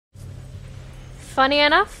Funny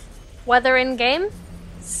enough, weather in-game,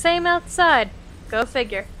 same outside. Go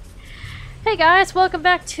figure. Hey guys, welcome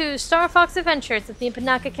back to Star Fox Adventures with me,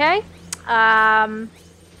 Panaka K. How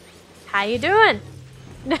you doing?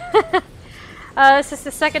 This is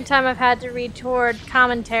the second time I've had to read toward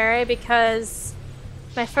commentary because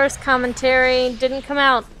my first commentary didn't come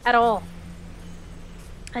out at all.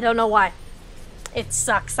 I don't know why. It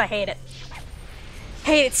sucks. I hate it.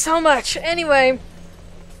 Hate it so much. Anyway,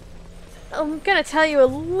 I'm gonna tell you a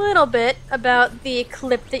little bit about the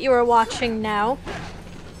clip that you are watching now.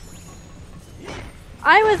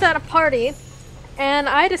 I was at a party and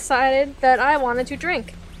I decided that I wanted to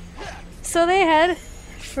drink. So they had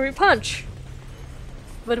fruit punch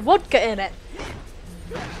with vodka in it.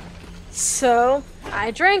 So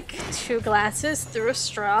I drank 2 glasses through a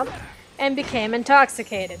straw and became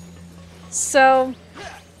intoxicated. So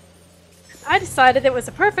I decided it was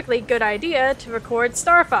a perfectly good idea to record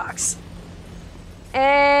Star Fox.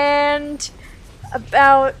 And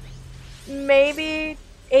about maybe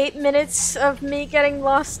 8 minutes of me getting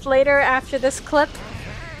lost later after this clip.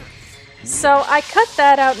 So I cut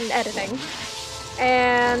that out in editing.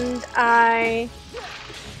 And I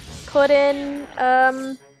put in,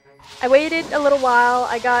 I waited a little while,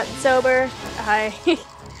 I got sober, I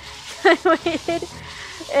waited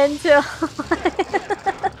until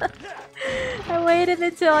I waited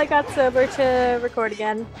until I got sober to record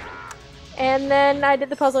again. And then I did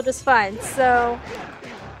the puzzle just fine. So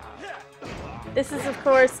this is of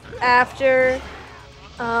course after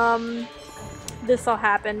this all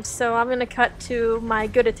happened. So I'm gonna cut to my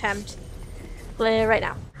good attempt right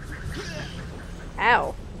now.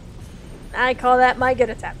 Ow. I call that my good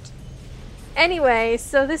attempt. Anyway,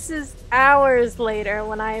 so this is hours later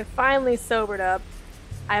when I finally sobered up.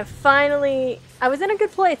 I was in a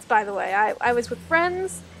good place, by the way. I was with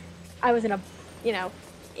friends. I was in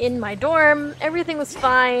in my dorm. Everything was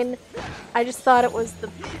fine. I just thought it was the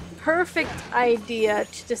perfect idea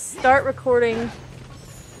to just start recording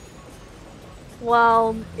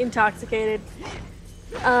while intoxicated.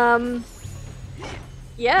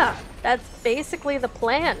 Yeah, that's basically the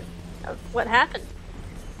plan of what happened.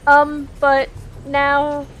 But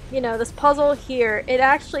now, this puzzle here, it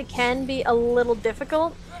actually can be a little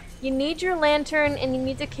difficult. You need your lantern and you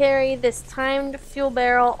need to carry this timed fuel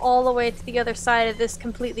barrel all the way to the other side of this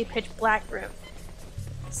completely pitch black room.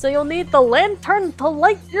 So you'll need the lantern to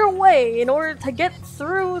light your way in order to get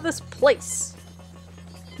through this place.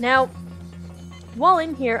 Now, while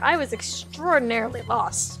in here, I was extraordinarily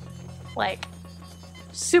lost. Like,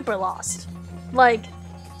 super lost. Like,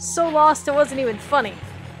 so lost it wasn't even funny.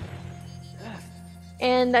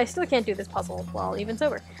 And I still can't do this puzzle while even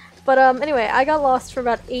sober. But anyway, I got lost for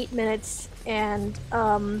about 8 minutes, and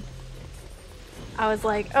I was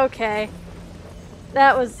like, okay,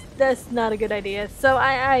 that's not a good idea. So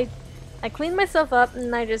I cleaned myself up,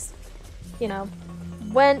 and I just,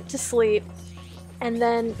 went to sleep, and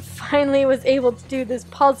then finally was able to do this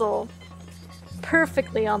puzzle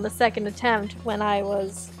perfectly on the second attempt when I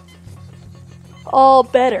was all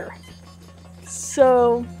better.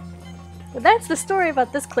 So that's the story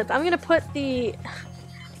about this clip. I'm gonna put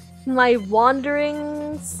my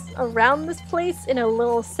wanderings around this place in a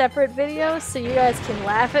little separate video so you guys can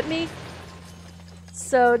laugh at me.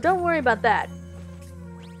 So don't worry about that.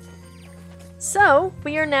 So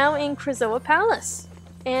we are now in Krazoa Palace,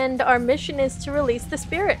 and our mission is to release the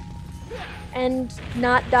spirit and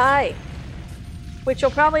not die, which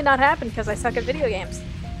will probably not happen because I suck at video games.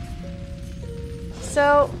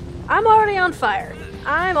 So I'm already on fire.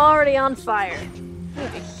 I'm already on fire. I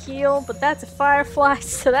need to heal, but that's a firefly,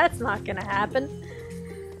 so that's not gonna happen.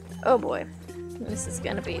 Oh boy. This is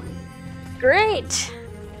gonna be great!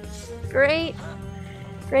 Great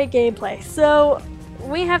gameplay. So,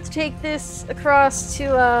 we have to take this across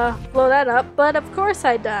to blow that up, but of course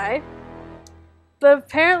I die. But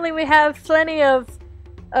apparently we have plenty of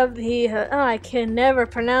the, I can never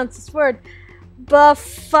pronounce this word,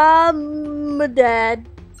 Bafamdad,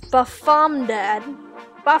 Bafumda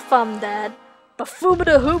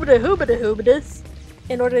hoobada hoobadas,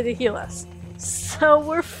 in order to heal us. So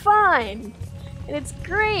we're fine, and it's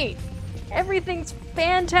great. Everything's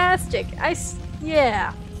fantastic.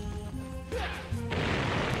 Yeah.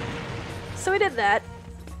 So we did that.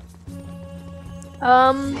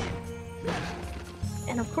 And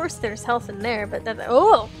of course there's health in there, but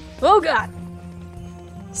oh god.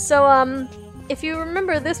 So if you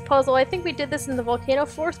remember this puzzle, I think we did this in the volcano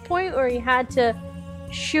force point where you had to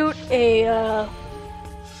shoot a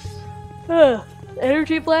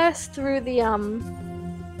energy blast through the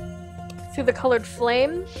colored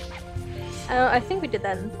flame. I think we did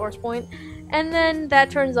that in Force Point. and then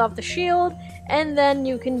that turns off the shield, and then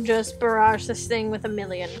you can just barrage this thing with a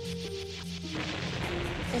million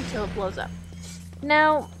until it blows up.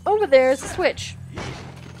 Now, over there is a switch.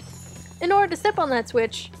 In order to step on that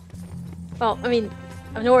switch, well, I mean,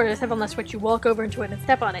 in order to step on that switch, you walk over into it and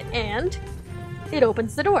step on it, and it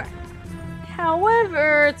opens the door.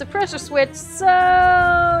 However, it's a pressure switch,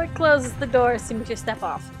 so it closes the door as soon as you step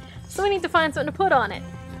off. So we need to find something to put on it.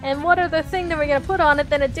 And what other thing that we're going to put on it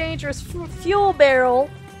than a dangerous fuel barrel?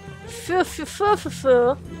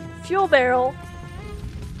 Fuel barrel,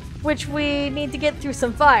 which we need to get through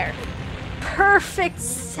some fire. Perfect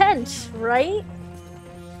sense, right?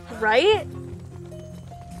 Right?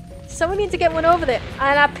 So we need to get one over there.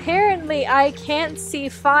 And apparently I can't see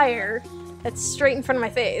fire that's straight in front of my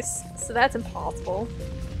face. So that's impossible.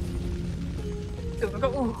 Go, go,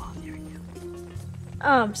 go. Oh, there we go.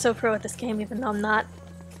 Oh, I'm so pro at this game even though I'm not.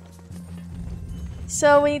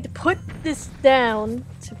 So we need to put this down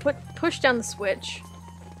to push down the switch.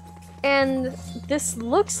 And this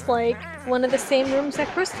looks like one of the same rooms that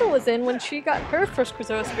Crystal was in when she got her first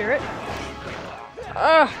Krazoa spirit.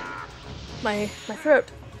 Ugh! My throat.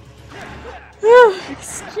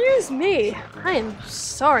 Excuse me. I am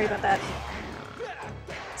sorry about that.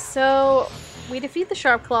 So, we defeat the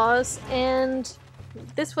Sharp Claws, and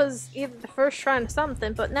this was either the first shrine or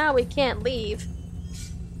something, but now we can't leave.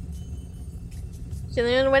 So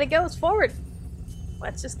the only way to go is forward.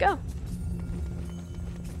 Let's just go.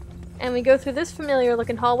 And we go through this familiar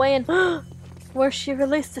looking hallway and where she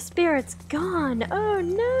released the spirit's gone. Oh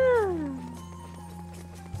no!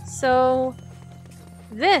 So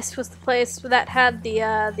this was the place that had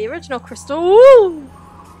the original crystal. Woo!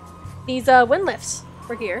 These wind lifts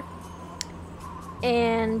were here.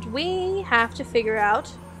 And we have to figure out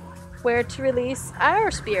where to release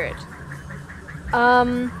our spirit.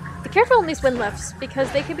 Be careful on these wind lifts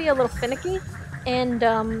because they can be a little finicky, and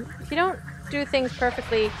if you don't do things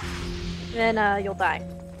perfectly, then you'll die.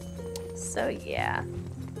 So yeah.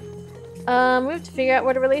 We have to figure out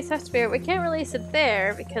where to release our spirit. We can't release it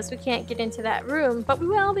there because we can't get into that room, but we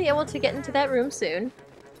will be able to get into that room soon.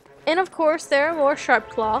 And of course, there are more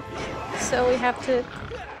Sharp Claw, so we have to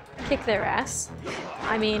kick their ass.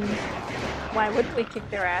 I mean, why wouldn't we kick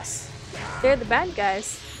their ass? They're the bad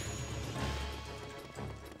guys.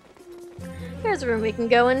 Here's a room we can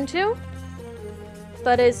go into.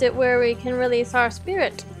 But is it where we can release our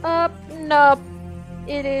spirit? Nope.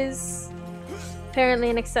 It is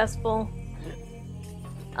apparently inaccessible.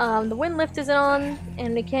 The wind lift isn't on,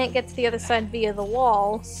 and we can't get to the other side via the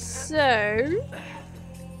wall, so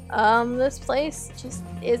this place just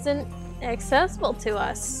isn't accessible to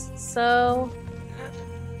us. So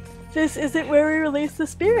this isn't where we release the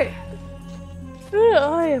spirit.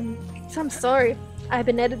 I'm sorry. I've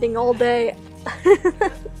been editing all day.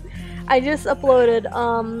 I just uploaded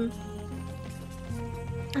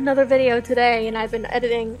another video today, and I've been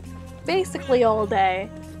editing basically all day,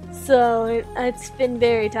 so it's been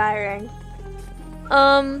very tiring.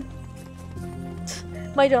 My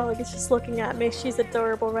dog is just looking at me. She's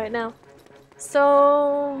adorable right now.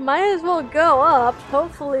 So might as well go up.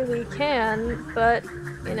 Hopefully we can, but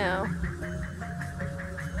you know.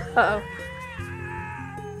 Uh-oh.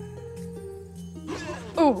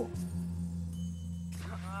 Ooh.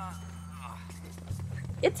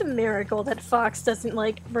 It's a miracle that Fox doesn't,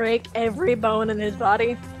 like, break every bone in his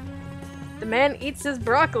body. The man eats his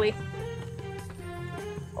broccoli.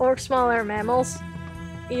 Or smaller mammals.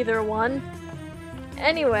 Either one.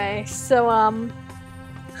 Anyway, so,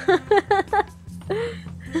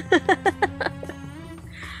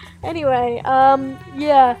 anyway,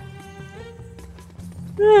 yeah.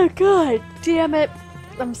 Oh, god damn it.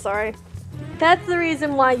 I'm sorry. That's the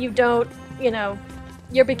reason why you don't, you know,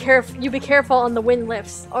 you be careful on the wind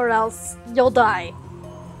lifts, or else you'll die.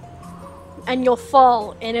 And you'll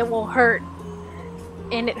fall, and it will hurt.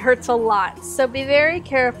 And it hurts a lot. So be very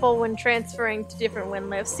careful when transferring to different wind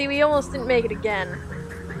lifts. See, we almost didn't make it again.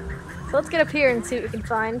 So let's get up here and see what we can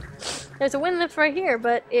find. There's a wind lift right here,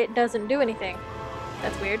 but it doesn't do anything.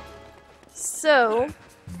 That's weird. So,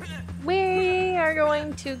 we are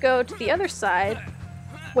going to go to the other side,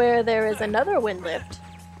 where there is another wind lift,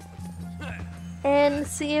 and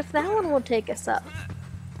see if that one will take us up.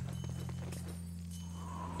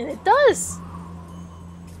 And it does!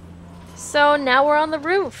 So now we're on the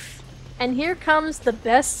roof, and here comes the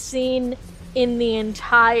best scene in the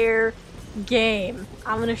entire game.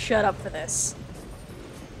 I'm gonna shut up for this.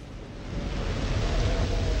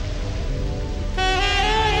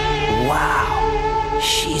 Wow,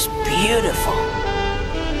 she's beautiful.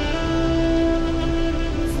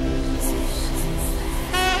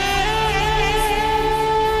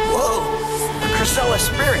 Whoa,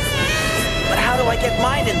 But how do I get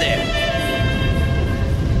mine in there?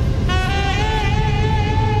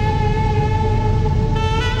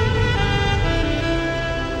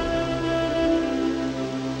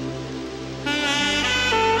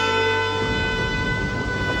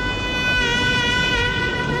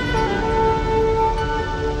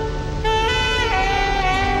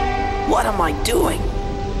 What am I doing?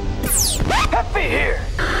 Peppy here!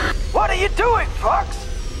 What are you doing, Fox?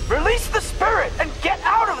 Release the spirit and get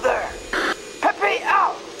out of there! Peppy,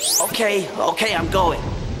 out! Okay, I'm going.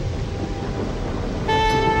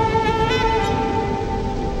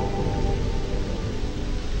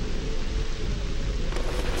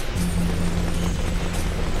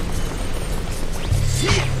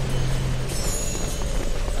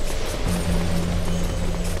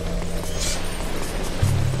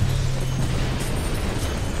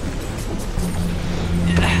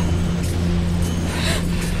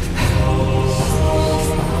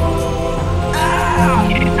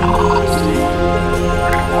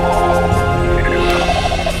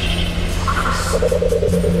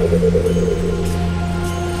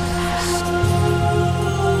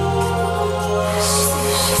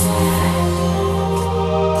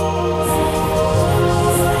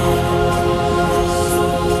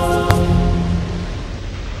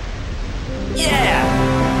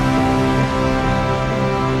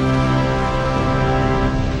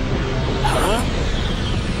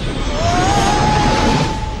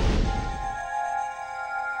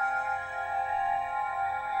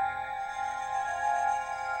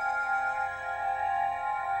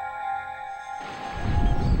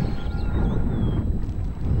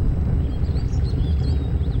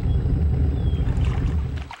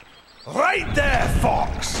 Right there,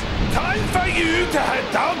 Fox! Time for you to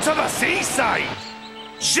head down to the seaside!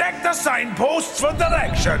 Check the signposts for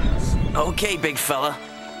directions! Okay, big fella.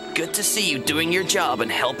 Good to see you doing your job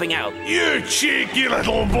and helping out. You cheeky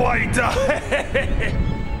little blighter!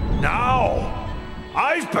 Now,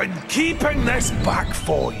 I've been keeping this back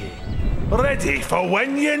for you, ready for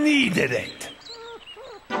when you needed it.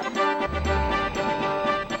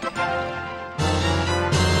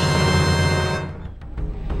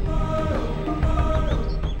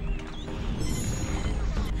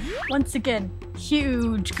 Once again,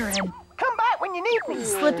 huge grin. Come back when you need me!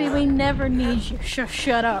 Slippy, we never need you.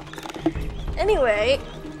 Shut up. Anyway,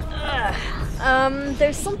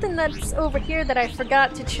 there's something that's over here that I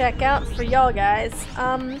forgot to check out for y'all guys.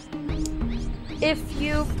 If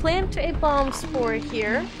you plant a bomb spore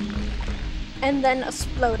here, and then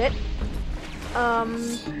explode it,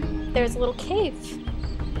 there's a little cave.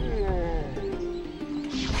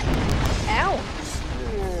 Ow.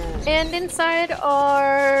 And inside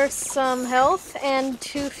are some health and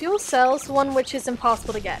 2 fuel cells, one which is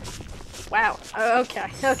impossible to get. Wow.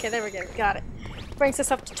 Okay, there we go. Got it. Brings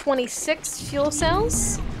us up to 26 fuel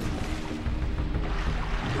cells.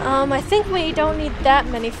 I think we don't need that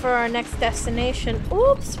many for our next destination.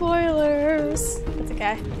 Oops, spoilers! That's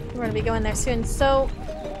okay. We're gonna be going there soon. So,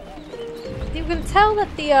 you can tell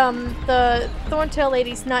that the Thorntail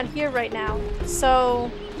lady's not here right now.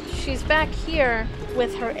 So, she's back here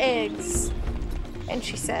with her eggs, and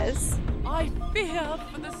she says, I fear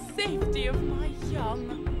for the safety of my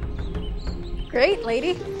young. Great,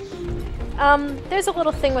 lady. There's a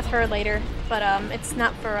little thing with her later, but it's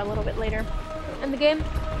not for a little bit later in the game.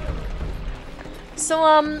 So,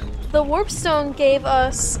 the Warpstone gave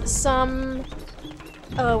us some,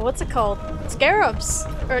 what's it called? Scarabs.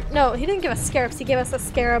 Or, no, he didn't give us scarabs, he gave us a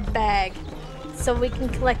scarab bag. So we can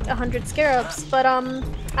collect 100 scarabs, but I'm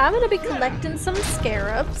gonna be collecting some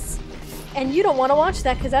scarabs, and you don't want to watch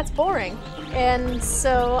that because that's boring. And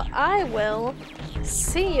so I will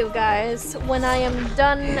see you guys when I am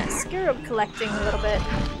done scarab collecting a little bit.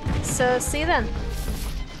 So see you then.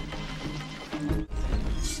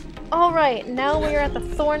 Alright, now we are at the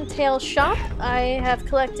Thorntail shop. I have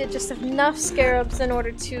collected just enough scarabs in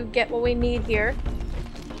order to get what we need here.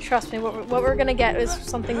 Trust me, what we're gonna get is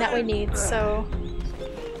something that we need, so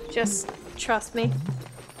just trust me.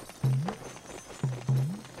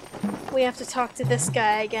 We have to talk to this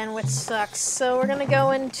guy again, which sucks. So we're gonna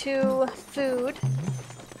go into food,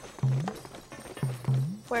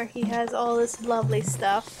 where he has all this lovely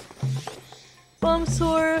stuff. Bomb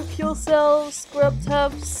sword, fuel cells, scrub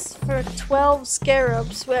tubs for 12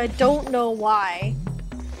 scarabs. I don't know why.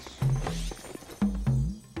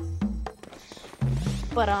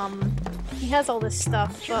 But, he has all this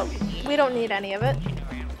stuff, but we don't need any of it.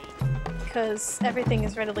 Because everything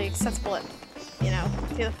is readily accessible at, you know,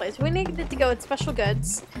 the other place. We needed to go with special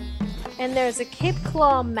goods. And there's a Cape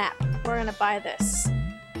Claw map. We're gonna buy this.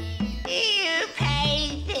 You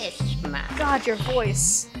pay this much. God, your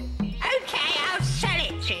voice. I'll sell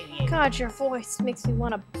it to you. God, your voice makes me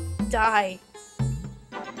want to die.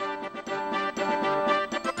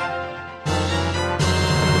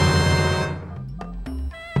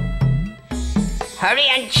 Hurry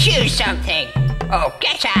and choose something, or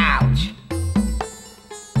get out.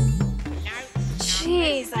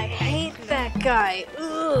 Jeez, I hate that guy.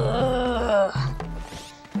 Ugh.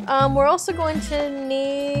 We're also going to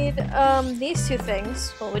need, these two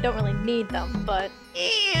things. Well, we don't really need them, but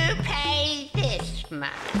You pay this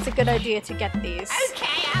much. it's a good idea to get these.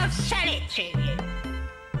 Okay, I'll sell it to you.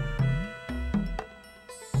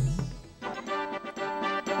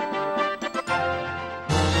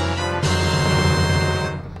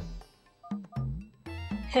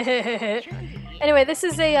 Anyway, this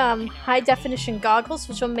is a high definition goggles,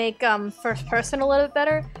 which will make first person a little bit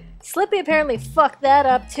better. Slippy apparently fucked that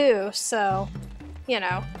up too, so you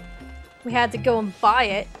know, we had to go and buy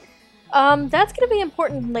it. That's gonna be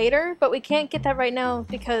important later, but we can't get that right now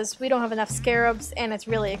because we don't have enough scarabs and it's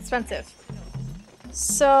really expensive.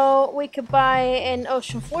 So we could buy an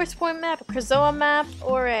Ocean Force Point map, a Krazoa map,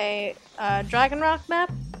 or a Dragon Rock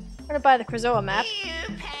map. We're gonna buy the Krazoa map.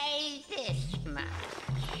 You pay this much.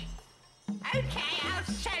 Okay, I'll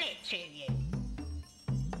sell it to you.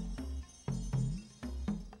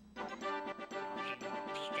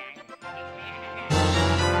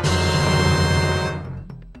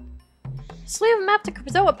 So we have a map to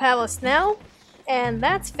Krazoa Palace now, and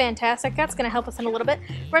that's fantastic. That's going to help us in a little bit.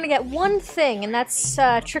 We're going to get one thing, and that's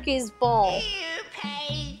Tricky's Ball. You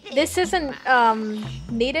pay This isn't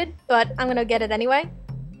needed, but I'm going to get it anyway.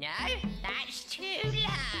 No, that's too low.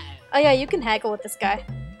 Oh yeah, you can haggle with this guy.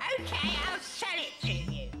 Okay, I'll sell it to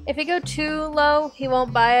you. If you go too low, he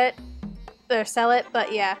won't buy it or sell it,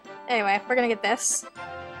 but yeah. Anyway, we're going to get this.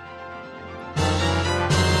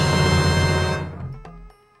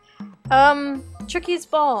 Tricky's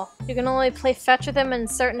Ball. You can only play fetch with him in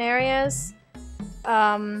certain areas.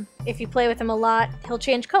 If you play with him a lot, he'll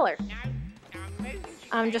change color.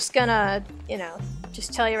 I'm just gonna, you know,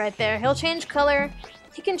 just tell you right there. He'll change color.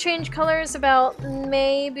 He can change colors about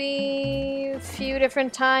maybe a few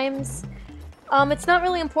different times. It's not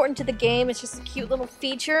really important to the game, it's just a cute little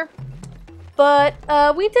feature. But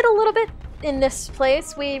we did a little bit in this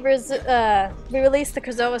place. We released the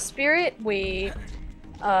Krazoa Spirit. We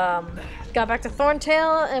got back to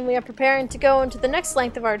Thorntail, and we are preparing to go into the next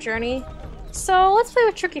length of our journey. So let's play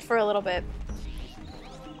with Tricky for a little bit.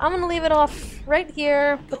 I'm gonna leave it off right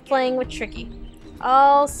here with playing with Tricky.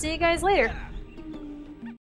 I'll see you guys later.